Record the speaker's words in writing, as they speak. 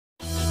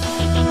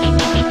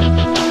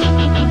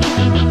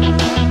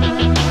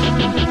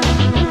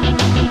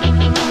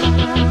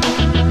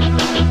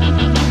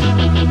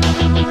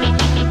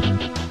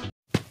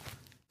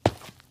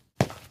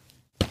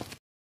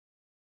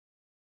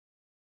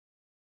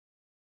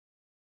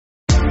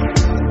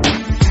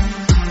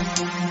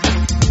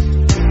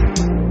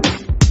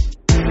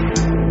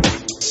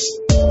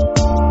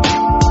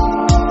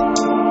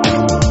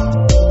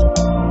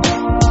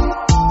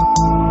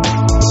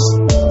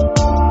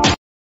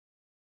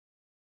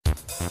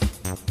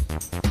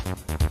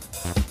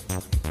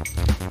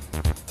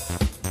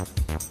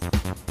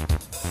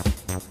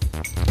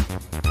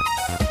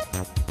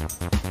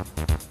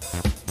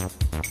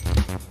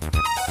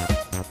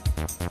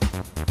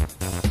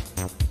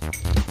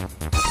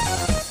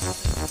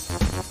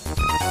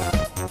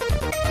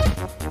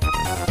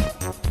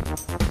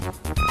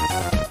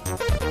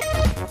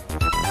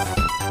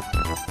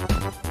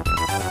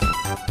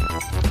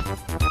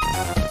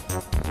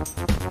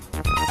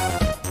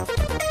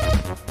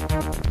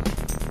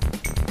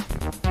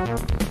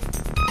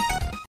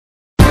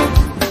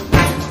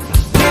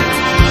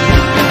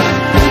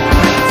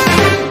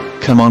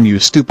on, you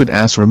stupid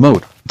ass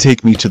remote,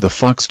 take me to the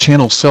Fox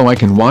channel so I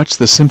can watch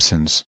The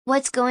Simpsons.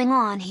 What's going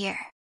on here?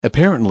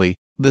 Apparently,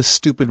 this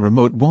stupid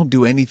remote won't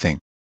do anything.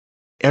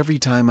 Every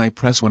time I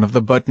press one of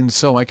the buttons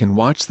so I can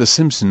watch The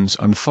Simpsons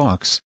on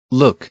Fox,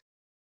 look.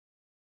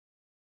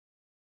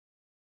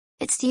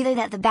 It's either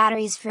that the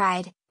battery's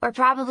fried, or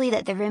probably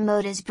that the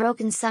remote is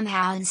broken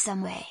somehow in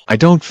some way. I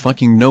don't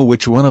fucking know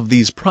which one of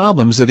these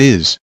problems it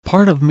is.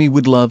 Part of me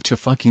would love to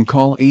fucking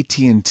call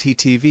AT&T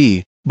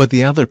TV, but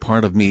the other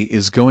part of me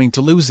is going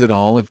to lose it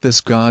all if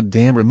this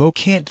goddamn remote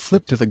can't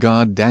flip to the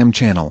goddamn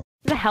channel.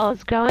 The hell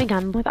is going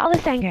on with all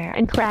this anger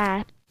and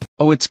crap?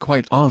 Oh, it's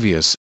quite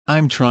obvious.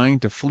 I'm trying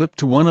to flip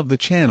to one of the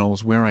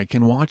channels where I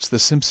can watch The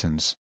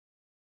Simpsons.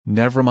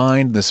 Never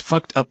mind, this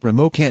fucked up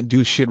remote can't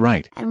do shit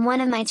right. And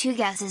one of my two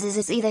guesses is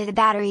it's either the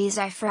batteries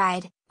are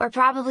fried, or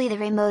probably the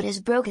remote is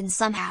broken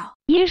somehow.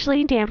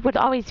 Usually Dan would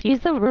always use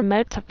the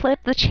remote to flip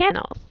the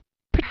channels.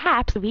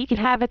 Perhaps we could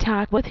have a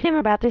talk with him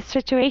about this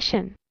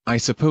situation. I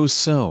suppose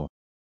so.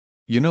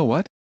 You know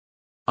what?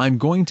 I'm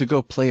going to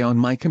go play on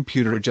my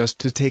computer just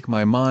to take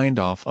my mind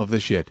off of the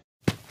shit.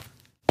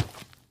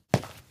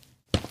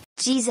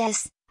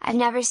 Jesus, I've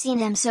never seen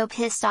him so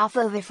pissed off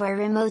over for a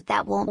remote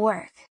that won't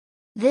work.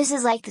 This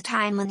is like the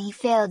time when he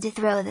failed to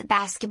throw the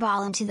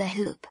basketball into the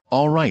hoop.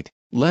 Alright,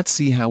 let's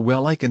see how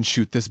well I can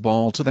shoot this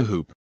ball to the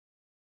hoop.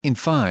 In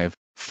 5,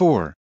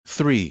 4,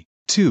 3,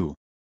 2.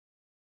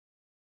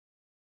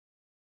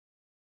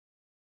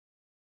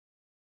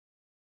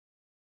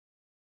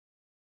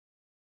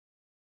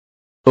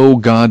 Oh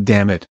god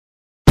damn it.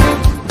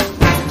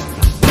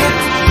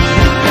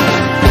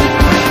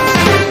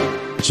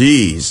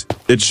 Jeez,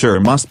 it sure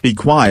must be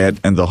quiet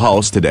in the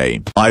house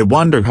today. I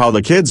wonder how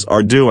the kids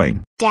are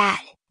doing.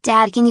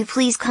 Dad, can you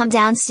please come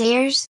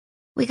downstairs?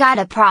 We got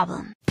a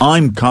problem.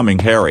 I'm coming,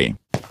 Harry.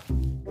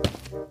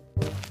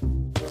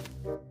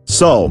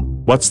 So,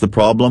 what's the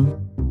problem?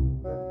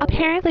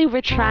 Apparently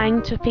we're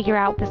trying to figure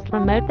out this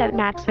remote that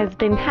Max has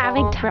been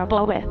having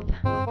trouble with.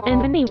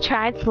 And when he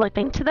tried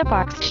flipping to the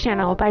Fox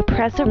channel by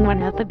pressing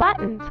one of the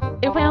buttons,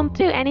 it won't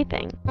do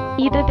anything.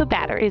 Either the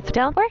batteries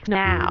don't work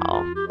now,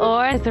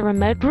 or is the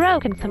remote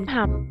broken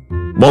somehow.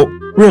 Well,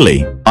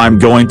 really, I'm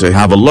going to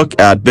have a look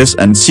at this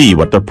and see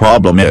what the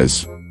problem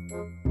is.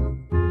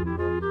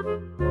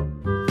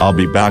 I'll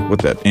be back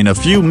with it in a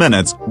few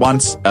minutes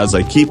once as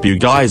I keep you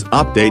guys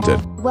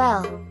updated.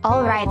 Well,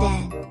 alright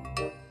then.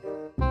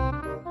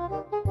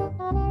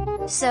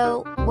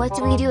 So, what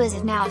do we do as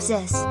of now,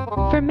 sis?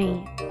 For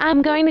me,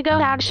 I'm going to go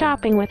out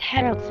shopping with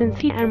Harold since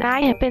he and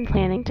I have been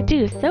planning to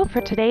do so for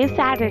today's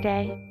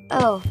Saturday.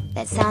 Oh,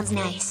 that sounds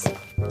nice.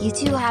 You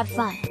two have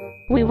fun.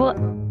 We will...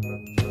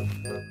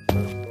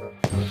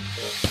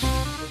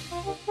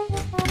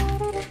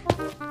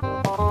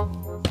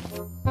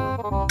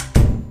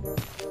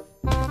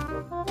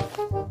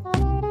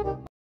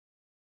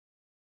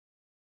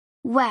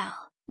 Well,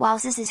 while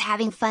sis is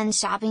having fun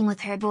shopping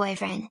with her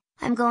boyfriend,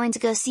 I'm going to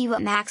go see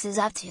what Max is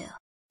up to.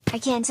 I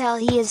can tell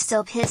he is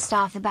still pissed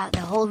off about the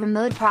whole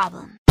remote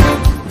problem.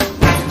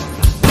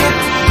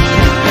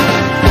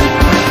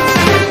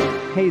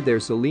 Hey there,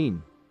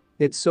 Selene.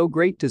 It's so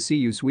great to see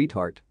you,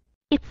 sweetheart.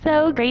 It's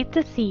so great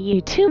to see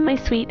you too, my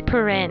sweet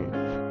prince.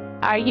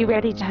 Are you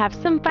ready to have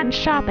some fun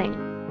shopping?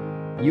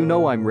 You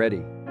know I'm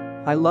ready.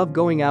 I love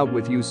going out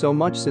with you so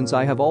much since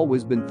I have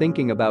always been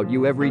thinking about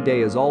you every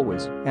day as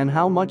always, and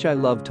how much I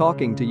love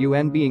talking to you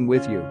and being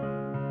with you.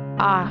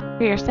 Ah,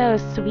 you're so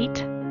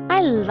sweet.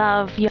 I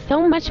love you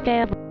so much,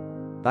 babe.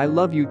 I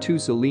love you too,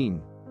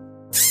 Selene.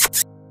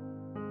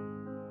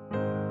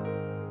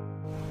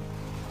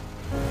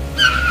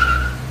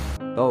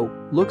 Oh,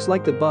 looks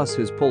like the bus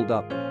has pulled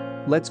up.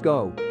 Let's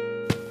go.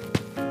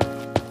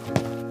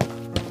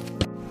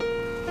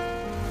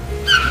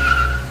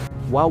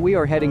 While we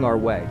are heading our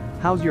way,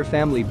 how's your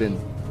family been?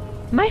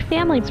 My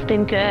family's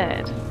been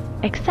good.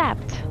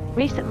 Except,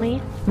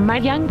 recently, my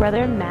young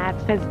brother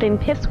Max has been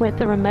pissed with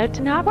the remote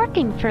not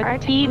working for our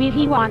TV.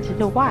 He wanted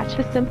to watch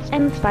The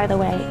Simpsons, by the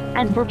way,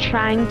 and we're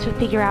trying to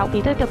figure out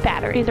whether the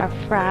batteries are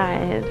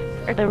fried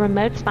or the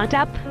remote's bugged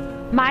up.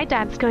 My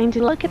dad's going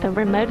to look at the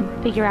remote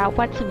and figure out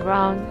what's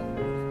wrong.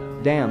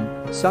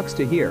 Damn, sucks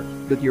to hear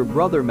that your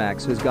brother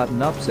Max has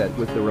gotten upset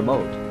with the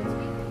remote.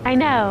 I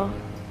know,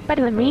 but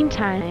in the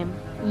meantime,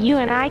 you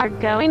and I are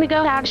going to go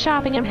out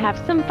shopping and have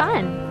some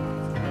fun.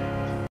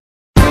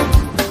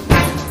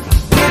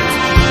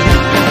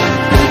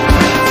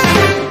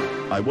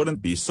 I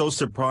wouldn't be so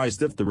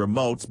surprised if the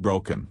remote's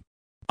broken.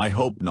 I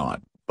hope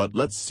not, but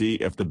let's see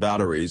if the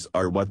batteries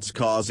are what's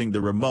causing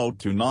the remote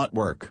to not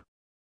work.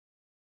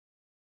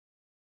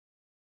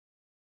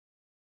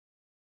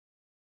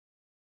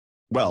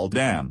 Well,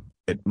 damn,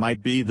 it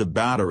might be the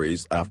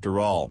batteries after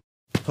all.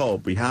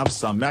 Hope we have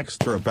some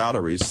extra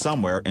batteries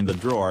somewhere in the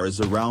drawers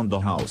around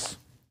the house.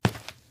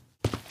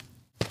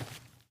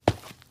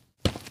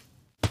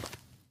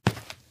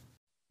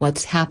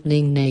 What's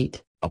happening,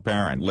 Nate?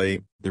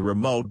 Apparently, the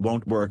remote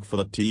won't work for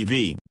the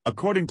TV,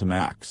 according to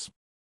Max.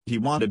 He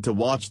wanted to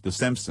watch The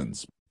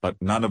Simpsons, but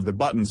none of the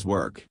buttons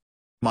work.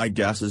 My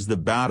guess is the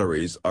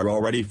batteries are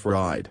already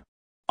fried.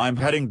 I'm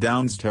heading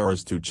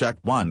downstairs to check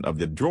one of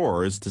the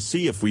drawers to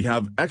see if we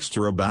have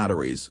extra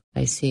batteries.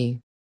 I see.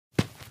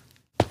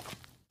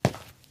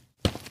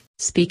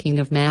 Speaking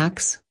of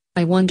Max,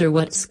 I wonder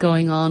what's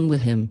going on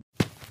with him.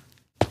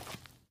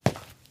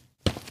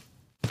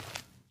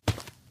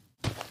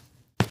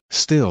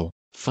 Still,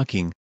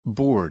 fucking,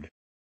 bored.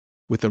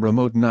 With the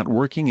remote not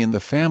working in the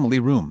family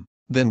room,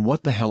 then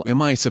what the hell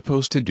am I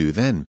supposed to do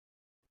then?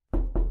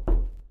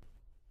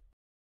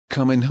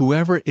 Come in,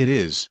 whoever it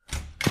is.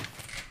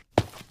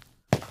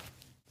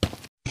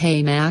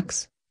 Hey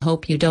Max,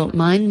 hope you don't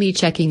mind me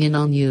checking in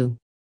on you.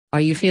 Are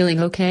you feeling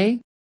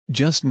okay?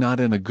 Just not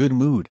in a good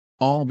mood,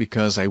 all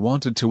because I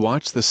wanted to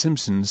watch The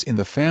Simpsons in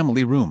the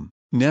family room.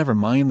 Never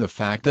mind the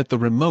fact that the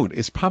remote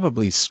is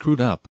probably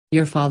screwed up.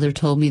 Your father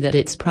told me that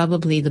it's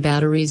probably the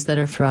batteries that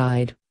are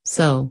fried,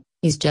 so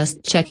he's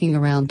just checking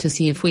around to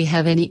see if we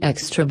have any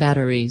extra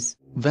batteries.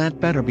 That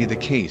better be the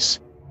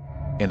case.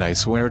 And I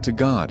swear to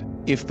God,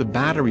 if the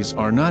batteries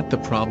are not the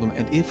problem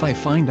and if I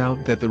find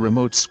out that the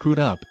remote's screwed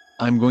up,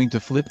 I'm going to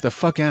flip the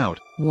fuck out.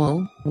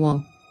 Whoa,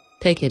 whoa.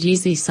 Take it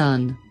easy,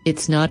 son,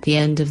 it's not the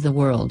end of the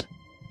world.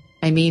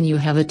 I mean, you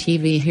have a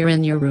TV here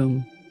in your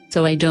room,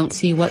 so I don't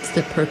see what's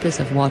the purpose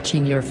of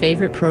watching your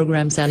favorite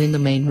programs out in the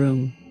main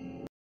room.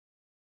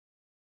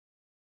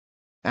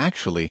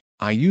 Actually,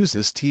 I use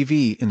this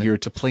TV in here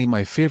to play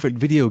my favorite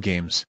video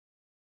games.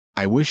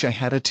 I wish I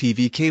had a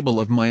TV cable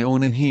of my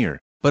own in here,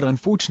 but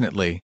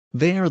unfortunately,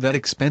 they are that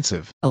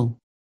expensive. Oh.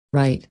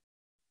 Right.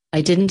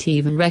 I didn't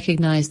even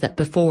recognize that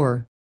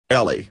before.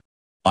 Ellie.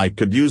 I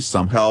could use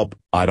some help.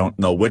 I don't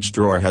know which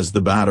drawer has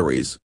the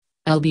batteries.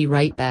 I'll be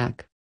right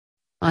back.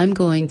 I'm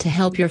going to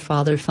help your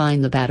father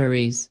find the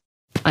batteries.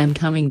 I'm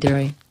coming,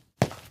 dearie.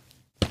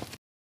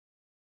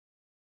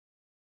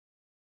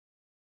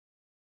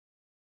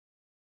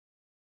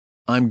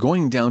 I'm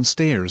going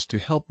downstairs to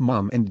help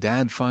Mom and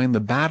Dad find the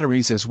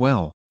batteries as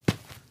well.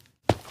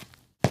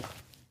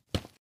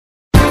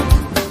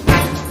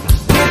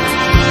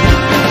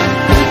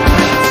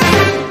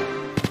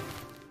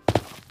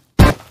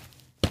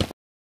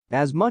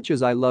 As much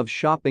as I love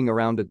shopping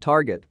around at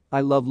Target,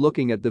 I love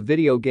looking at the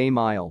video game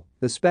aisle,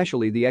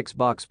 especially the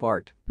Xbox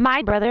part.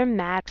 My brother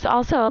Max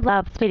also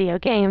loves video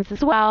games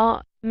as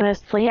well,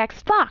 mostly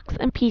Xbox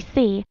and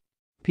PC.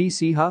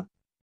 PC, huh?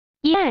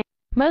 Yeah,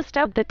 most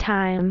of the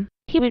time,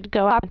 he would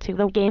go up to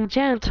the Game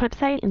Jones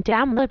website and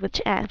download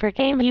whichever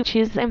game you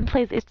choose and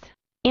plays it.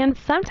 And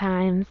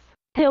sometimes,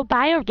 he'll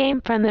buy a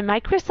game from the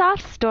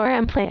Microsoft Store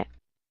and play it.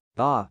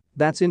 Ah,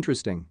 that's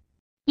interesting.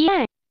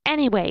 Yeah,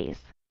 anyways,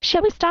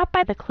 shall we stop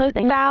by the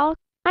clothing aisle?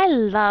 I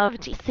love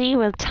to see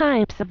what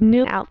types of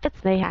new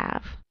outfits they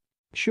have.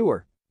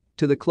 Sure.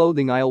 To the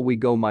clothing aisle we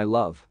go, my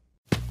love.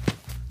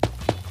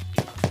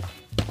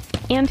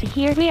 And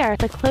here we are at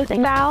the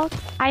clothing aisle.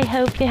 I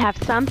hope you have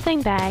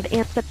something that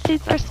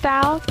suits our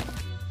style.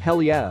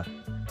 Hell yeah.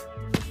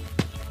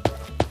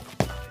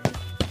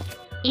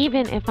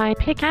 Even if I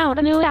pick out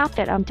a new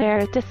outfit on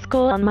there to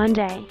school on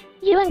Monday,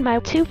 you and my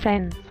two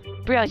friends,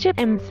 Bridget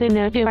and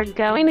Sunobu, are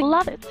going to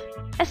love it.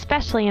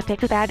 Especially if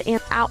it's a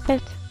badass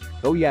outfit.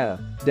 Oh yeah,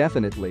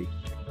 definitely.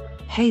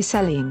 Hey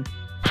Selene.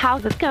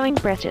 How's it going,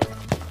 Bridget?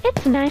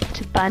 It's nice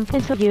to bump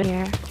into you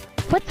here.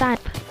 What's up?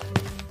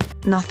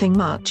 Nothing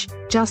much,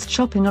 just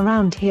shopping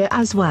around here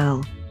as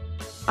well.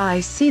 I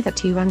see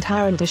that you and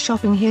Harold are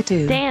shopping here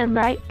too. Damn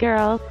right,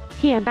 girl.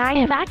 He and I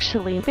have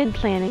actually been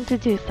planning to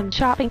do some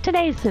shopping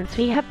today since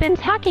we have been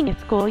talking at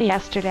school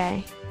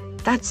yesterday.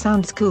 That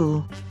sounds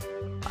cool.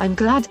 I'm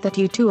glad that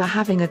you two are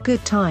having a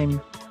good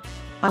time.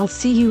 I'll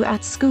see you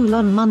at school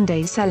on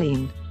Monday,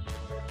 Selene.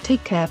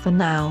 Take care for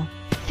now.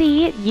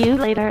 See you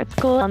later at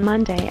school on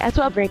Monday as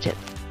well, Bridget.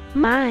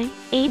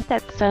 Ain't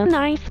that so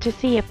nice to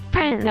see a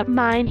friend of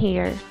mine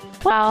here.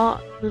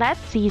 Well, let's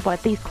see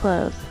what these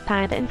clothes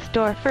have in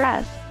store for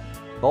us.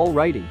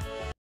 Alrighty.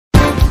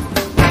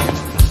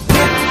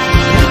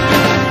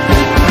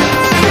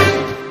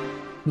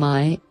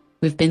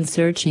 We've been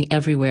searching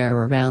everywhere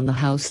around the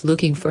house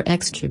looking for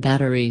extra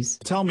batteries.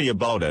 Tell me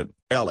about it,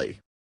 Ellie.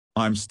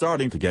 I'm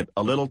starting to get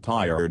a little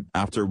tired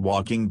after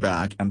walking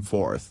back and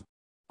forth.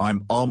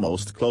 I'm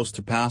almost close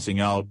to passing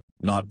out,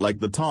 not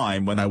like the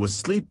time when I was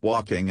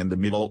sleepwalking in the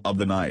middle of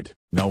the night.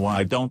 No,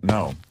 I don't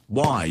know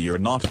why you're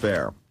not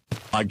fair.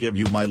 I give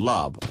you my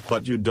love,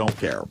 but you don't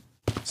care.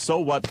 So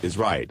what is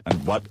right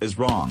and what is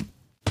wrong?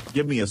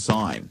 Give me a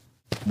sign.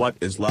 What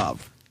is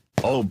love?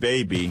 Oh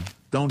baby,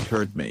 don't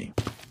hurt me.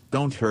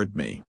 Don't hurt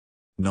me.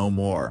 No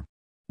more.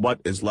 What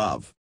is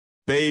love?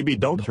 Baby,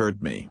 don't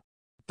hurt me.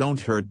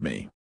 Don't hurt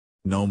me.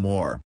 No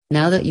more.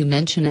 Now that you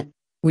mention it,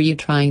 were you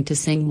trying to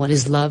sing What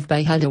Is Love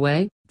by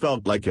Hideaway?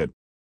 Felt like it.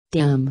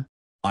 Damn.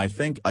 I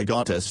think I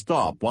gotta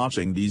stop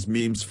watching these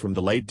memes from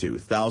the late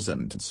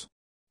 2000s.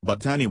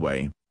 But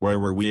anyway, where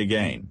were we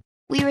again?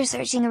 We were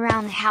searching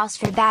around the house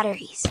for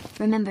batteries,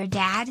 remember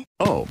Dad?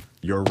 Oh,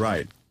 you're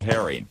right,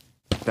 Harry.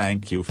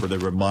 Thank you for the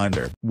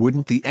reminder.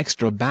 Wouldn't the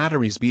extra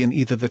batteries be in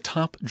either the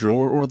top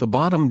drawer or the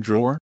bottom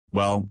drawer?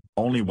 Well,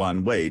 only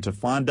one way to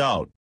find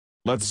out.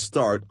 Let's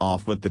start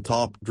off with the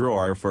top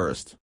drawer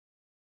first.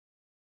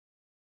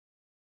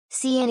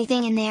 See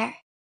anything in there?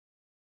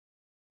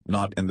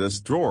 Not in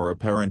this drawer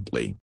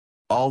apparently.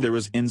 All there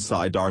is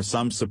inside are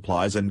some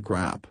supplies and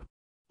crap.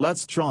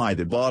 Let's try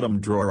the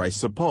bottom drawer I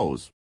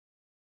suppose.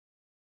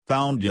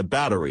 Found ya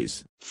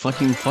batteries.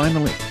 Fucking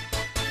finally.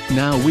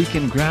 Now we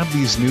can grab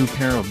these new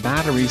pair of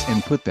batteries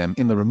and put them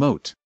in the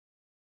remote.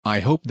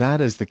 I hope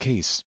that is the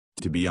case.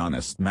 To be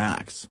honest,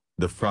 Max,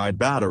 the fried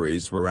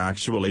batteries were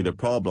actually the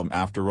problem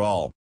after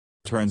all.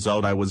 Turns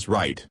out I was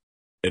right.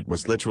 It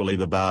was literally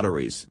the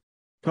batteries.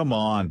 Come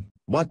on,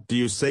 what do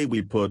you say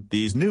we put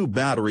these new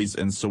batteries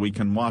in so we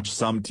can watch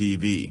some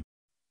TV?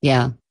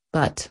 Yeah,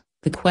 but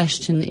the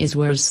question is,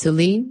 where's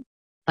Selene?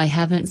 I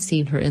haven't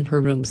seen her in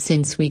her room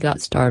since we got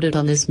started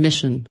on this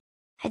mission.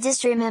 I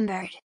just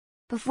remembered.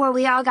 Before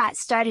we all got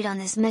started on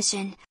this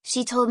mission,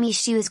 she told me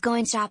she was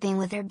going shopping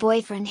with her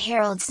boyfriend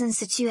Harold, since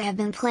the two have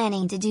been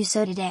planning to do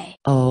so today.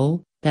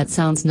 Oh, that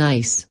sounds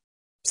nice.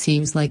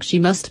 Seems like she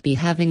must be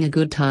having a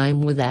good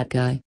time with that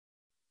guy.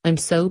 I'm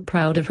so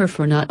proud of her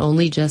for not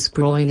only just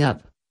growing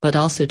up, but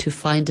also to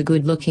find a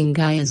good-looking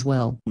guy as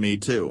well. Me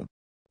too.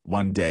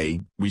 One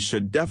day, we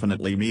should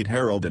definitely meet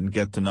Harold and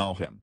get to know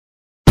him.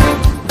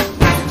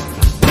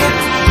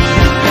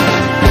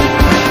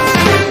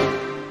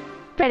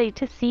 Ready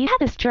to see how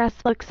this dress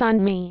looks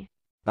on me.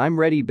 I'm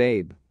ready,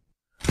 babe.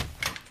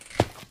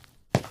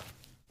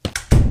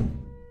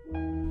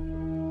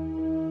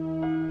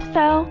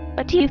 So,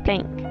 what do you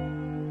think?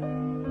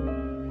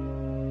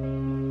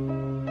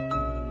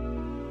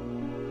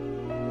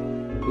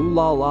 Ooh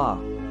la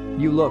la.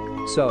 You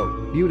look so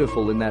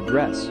beautiful in that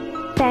dress.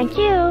 Thank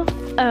you.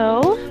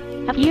 Oh,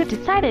 have you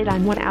decided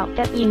on what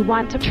outfit you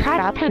want to try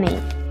out,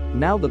 honey?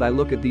 Now that I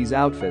look at these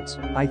outfits,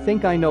 I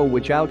think I know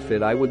which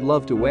outfit I would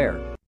love to wear.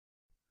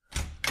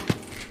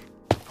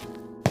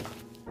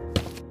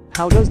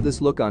 How does this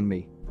look on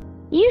me?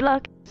 You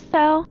look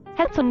so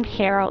handsome,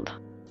 Harold.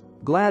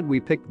 Glad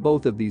we picked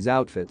both of these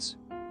outfits.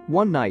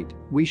 One night,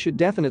 we should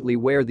definitely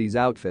wear these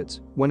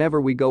outfits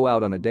whenever we go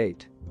out on a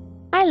date.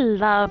 I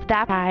love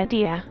that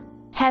idea.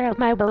 Harold,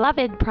 my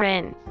beloved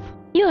prince.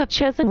 You have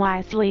chosen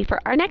wisely for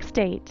our next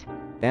date.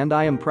 And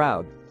I am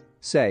proud.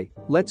 Say,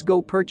 let's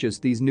go purchase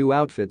these new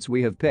outfits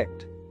we have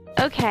picked.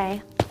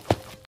 Okay.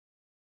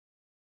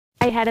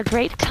 I had a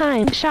great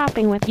time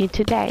shopping with you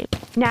today.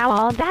 Now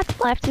all that's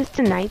left is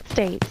tonight's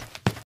date.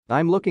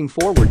 I'm looking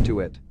forward to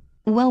it.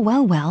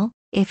 Well,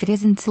 if it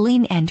isn't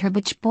Selene and her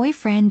bitch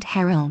boyfriend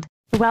Harold.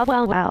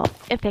 Well,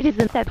 if it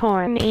isn't that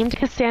whore named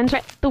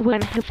Cassandra, the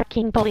one who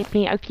fucking bullied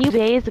me a few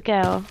days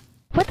ago.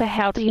 What the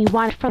hell do you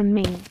want from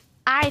me?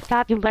 I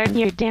thought you learned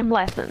your damn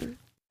lesson.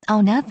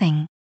 Oh,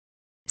 nothing.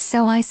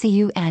 So I see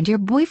you and your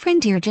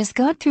boyfriend here just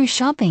got through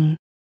shopping.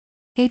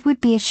 It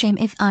would be a shame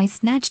if I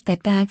snatched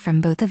that bag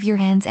from both of your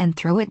hands and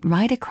throw it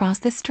right across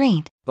the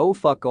street. Oh,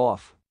 fuck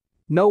off.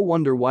 No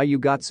wonder why you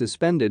got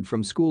suspended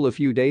from school a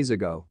few days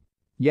ago.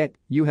 Yet,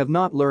 you have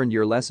not learned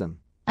your lesson.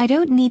 I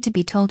don't need to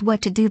be told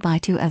what to do by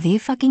two of you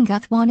fucking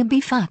goth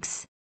wannabe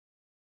fucks.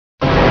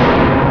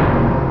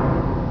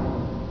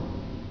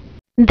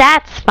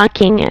 That's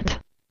fucking it.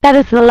 That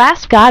is the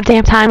last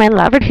goddamn time I'll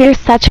ever hear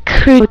such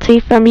cruelty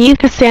from you,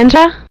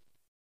 Cassandra.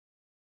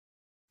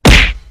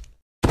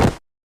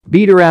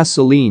 Beat her ass,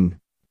 Selene.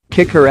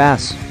 Kick her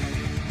ass.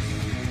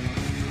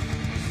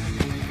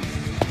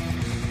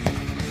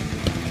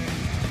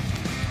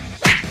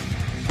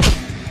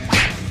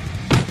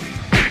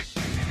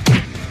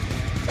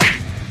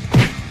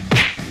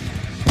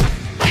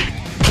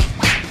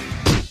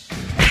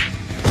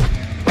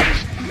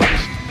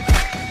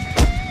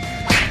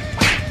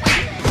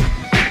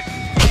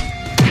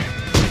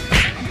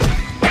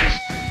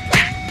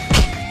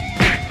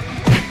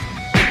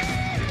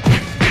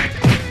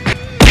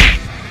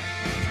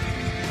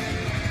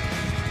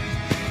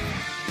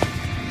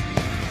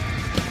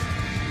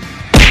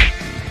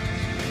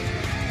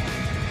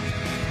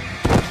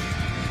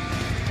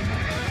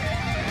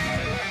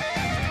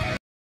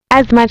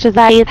 As much as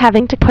I hate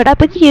having to put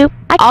up with you,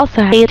 I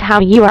also hate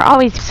how you are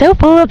always so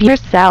full of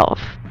yourself,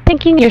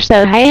 thinking you're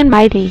so high and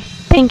mighty,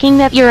 thinking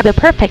that you're the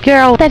perfect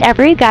girl that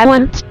every guy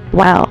wants.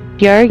 Well,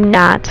 you're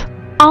not.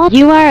 All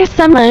you are is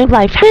some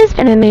low-life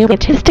husband and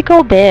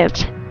egotistical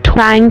bitch,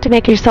 trying to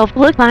make yourself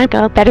look like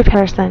a better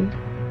person.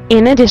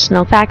 In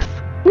additional facts,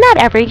 not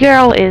every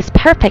girl is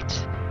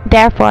perfect.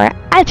 Therefore,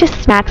 I just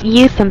smacked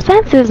you some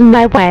senses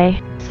my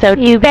way. So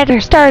you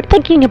better start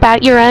thinking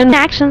about your own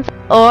actions,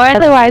 or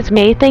otherwise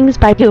may things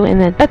by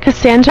doing it. But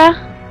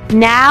Cassandra?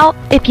 Now,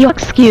 if you'll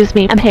excuse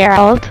me,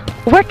 Harold,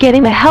 we're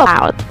getting the hell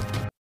out.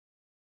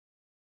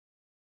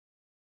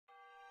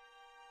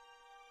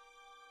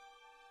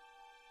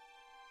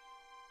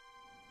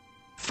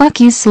 Fuck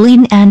you,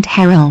 Selene and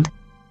Harold.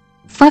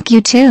 Fuck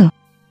you too.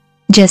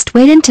 Just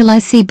wait until I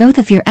see both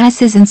of your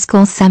asses in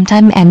school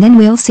sometime, and then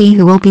we'll see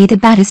who will be the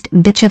baddest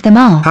bitch of them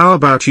all. How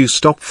about you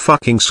stop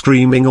fucking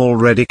screaming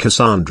already,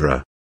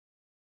 Cassandra?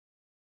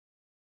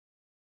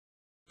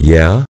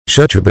 Yeah,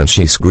 shut your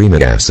benchy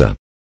screaming ass up.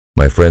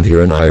 My friend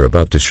here and I are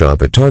about to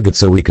shop at Target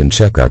so we can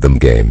check out them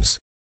games.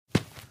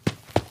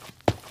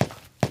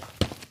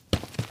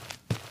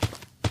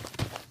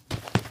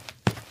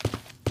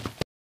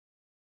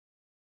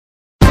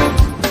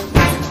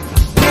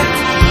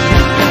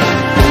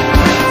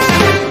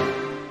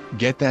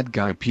 Get that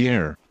guy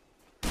Pierre.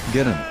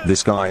 Get him.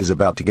 This guy is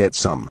about to get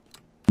some.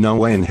 No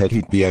way in heck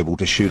he'd be able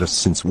to shoot us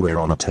since we're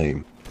on a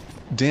team.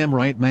 Damn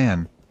right,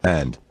 man.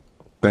 And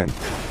Ben,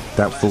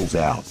 that fool's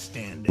out.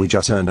 We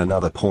just earned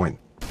another point.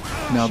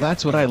 Now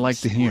that's what I like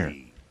to hear.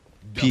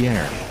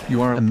 Pierre,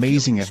 you are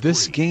amazing at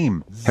this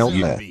game. Hell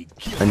yeah.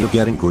 And you're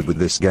getting good with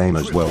this game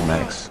as well,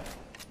 Max.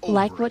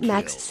 Like what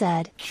Max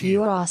said,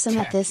 you are awesome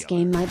at this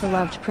game, my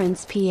beloved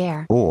Prince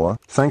Pierre. Or,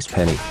 thanks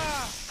Penny.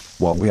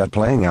 While we are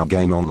playing our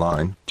game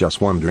online,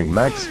 just wondering,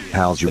 Max,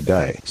 how's your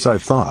day so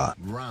far?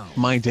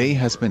 My day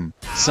has been,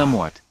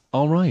 somewhat,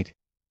 alright.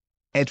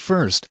 At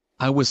first,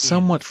 I was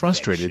somewhat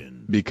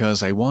frustrated,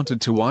 because I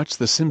wanted to watch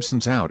The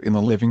Simpsons out in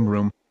the living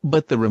room,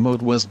 but the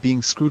remote was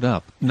being screwed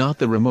up. Not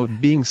the remote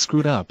being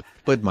screwed up,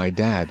 but my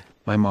dad,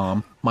 my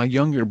mom, my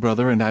younger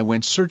brother and I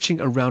went searching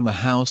around the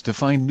house to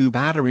find new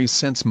batteries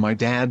since my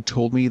dad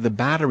told me the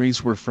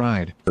batteries were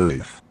fried.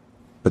 Oof.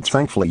 But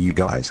thankfully you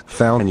guys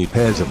found new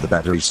pairs of the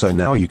batteries, so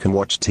now you can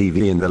watch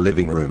TV in the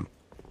living room.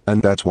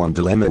 And that's one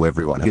dilemma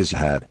everyone has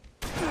had.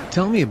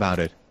 Tell me about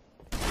it.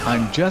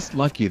 I'm just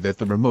lucky that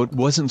the remote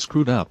wasn't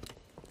screwed up.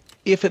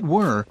 If it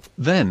were,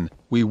 then,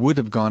 we would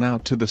have gone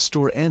out to the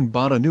store and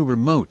bought a new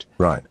remote.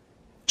 Right.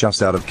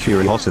 Just out of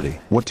curiosity,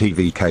 what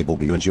TV cable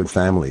do you and your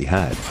family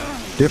had?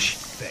 Dish?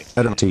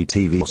 TNT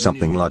TV or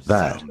something like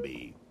that?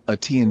 A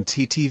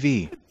TNT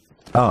TV.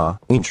 Ah,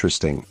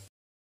 interesting.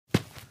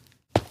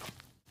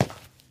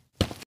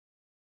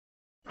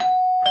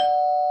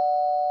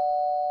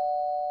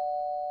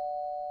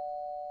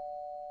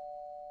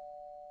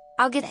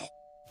 I'll get it.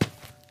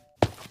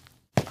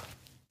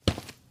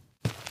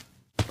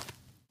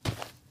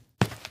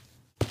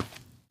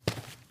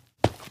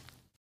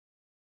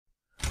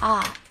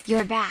 Ah,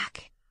 you're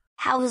back.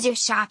 How was your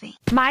shopping?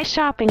 My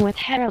shopping with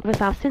Harold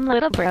was awesome,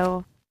 little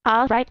bro.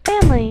 Alright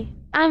family,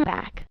 I'm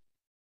back.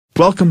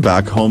 Welcome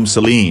back home,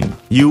 Selene.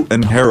 You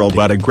and Harold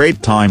had a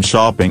great time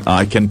shopping,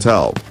 I can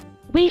tell.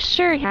 We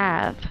sure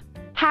have.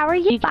 How are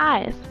you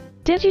guys?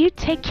 Did you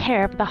take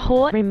care of the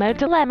whole remote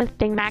dilemma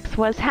thing Max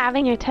was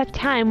having a tough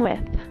time with?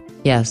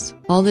 Yes,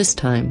 all this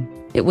time,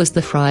 it was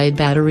the fried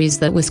batteries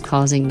that was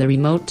causing the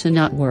remote to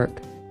not work.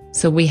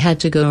 So we had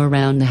to go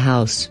around the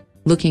house,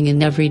 looking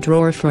in every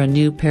drawer for a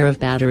new pair of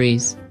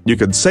batteries. You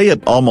could say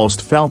it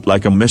almost felt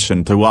like a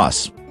mission to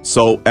us.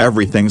 So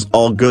everything's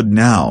all good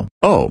now.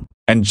 Oh,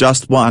 and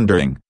just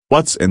wondering,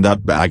 what's in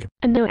that bag?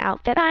 A new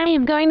outfit I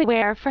am going to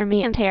wear for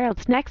me and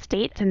Harold's next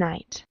date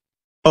tonight.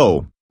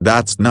 Oh,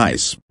 that's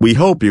nice. We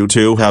hope you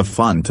two have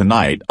fun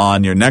tonight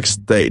on your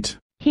next date.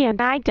 He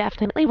and I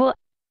definitely will.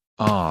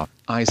 Ah,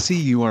 I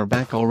see you are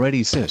back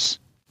already, sis.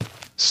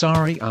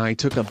 Sorry I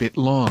took a bit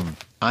long.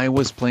 I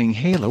was playing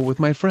Halo with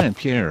my friend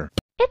Pierre.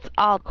 It's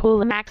all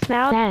cool, Max.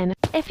 Now then,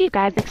 if you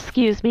guys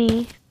excuse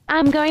me,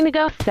 I'm going to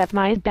go set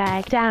my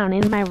bag down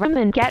in my room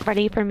and get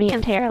ready for me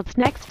and Harold's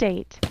next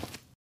date.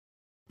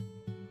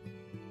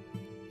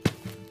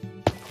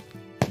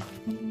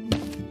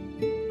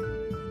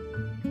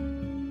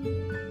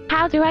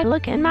 How do I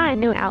look in my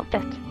new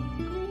outfit?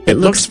 It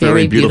looks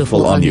very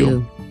beautiful on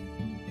you.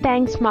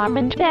 Thanks, Mom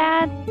and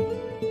Dad.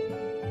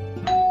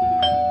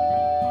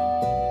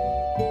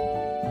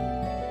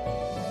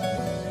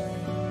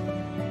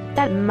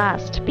 That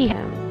must be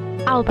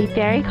him. I'll be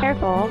very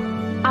careful.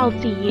 I'll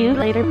see you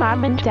later,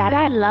 Mom and Dad.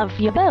 I love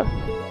you both.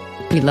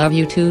 We love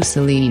you too,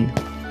 Selene.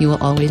 You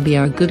will always be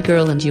our good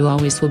girl and you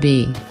always will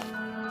be.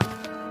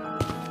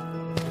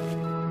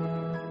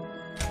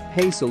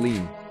 Hey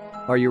Selene.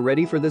 Are you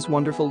ready for this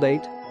wonderful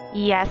date?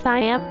 Yes, I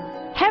am.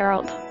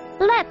 Harold,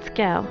 let's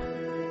go.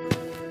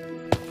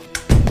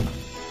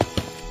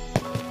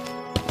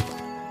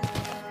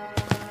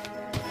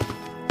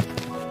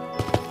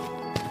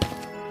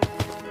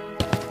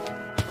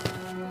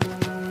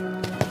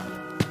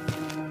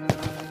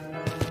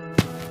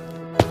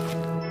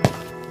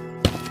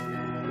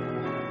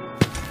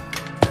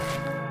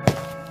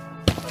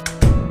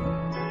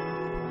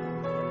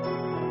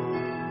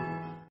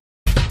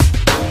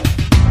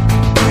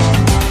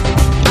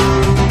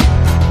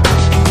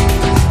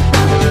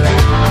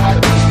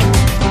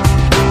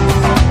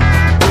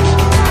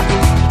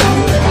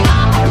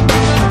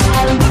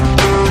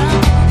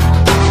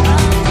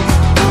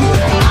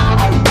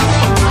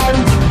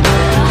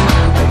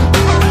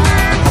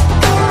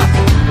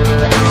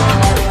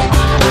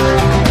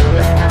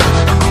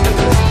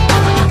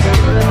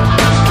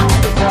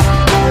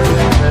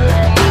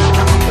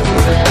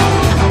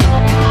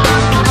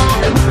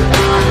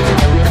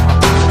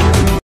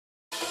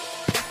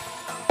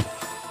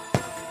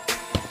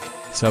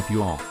 Sup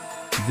you all.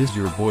 This is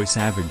your boy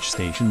Savage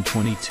Station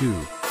 22,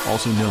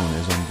 also known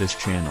as on this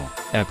channel,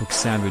 Epic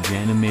Savage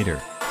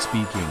Animator,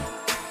 speaking.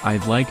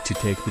 I'd like to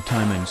take the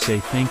time and say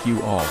thank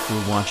you all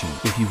for watching.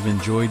 If you've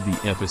enjoyed the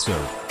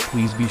episode,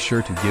 please be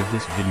sure to give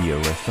this video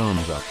a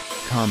thumbs up,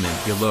 comment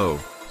below,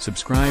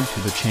 subscribe to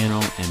the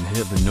channel and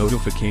hit the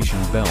notification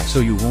bell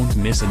so you won't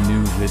miss a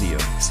new video.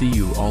 See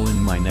you all in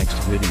my next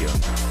video.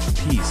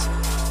 Peace,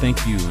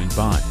 thank you and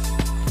bye.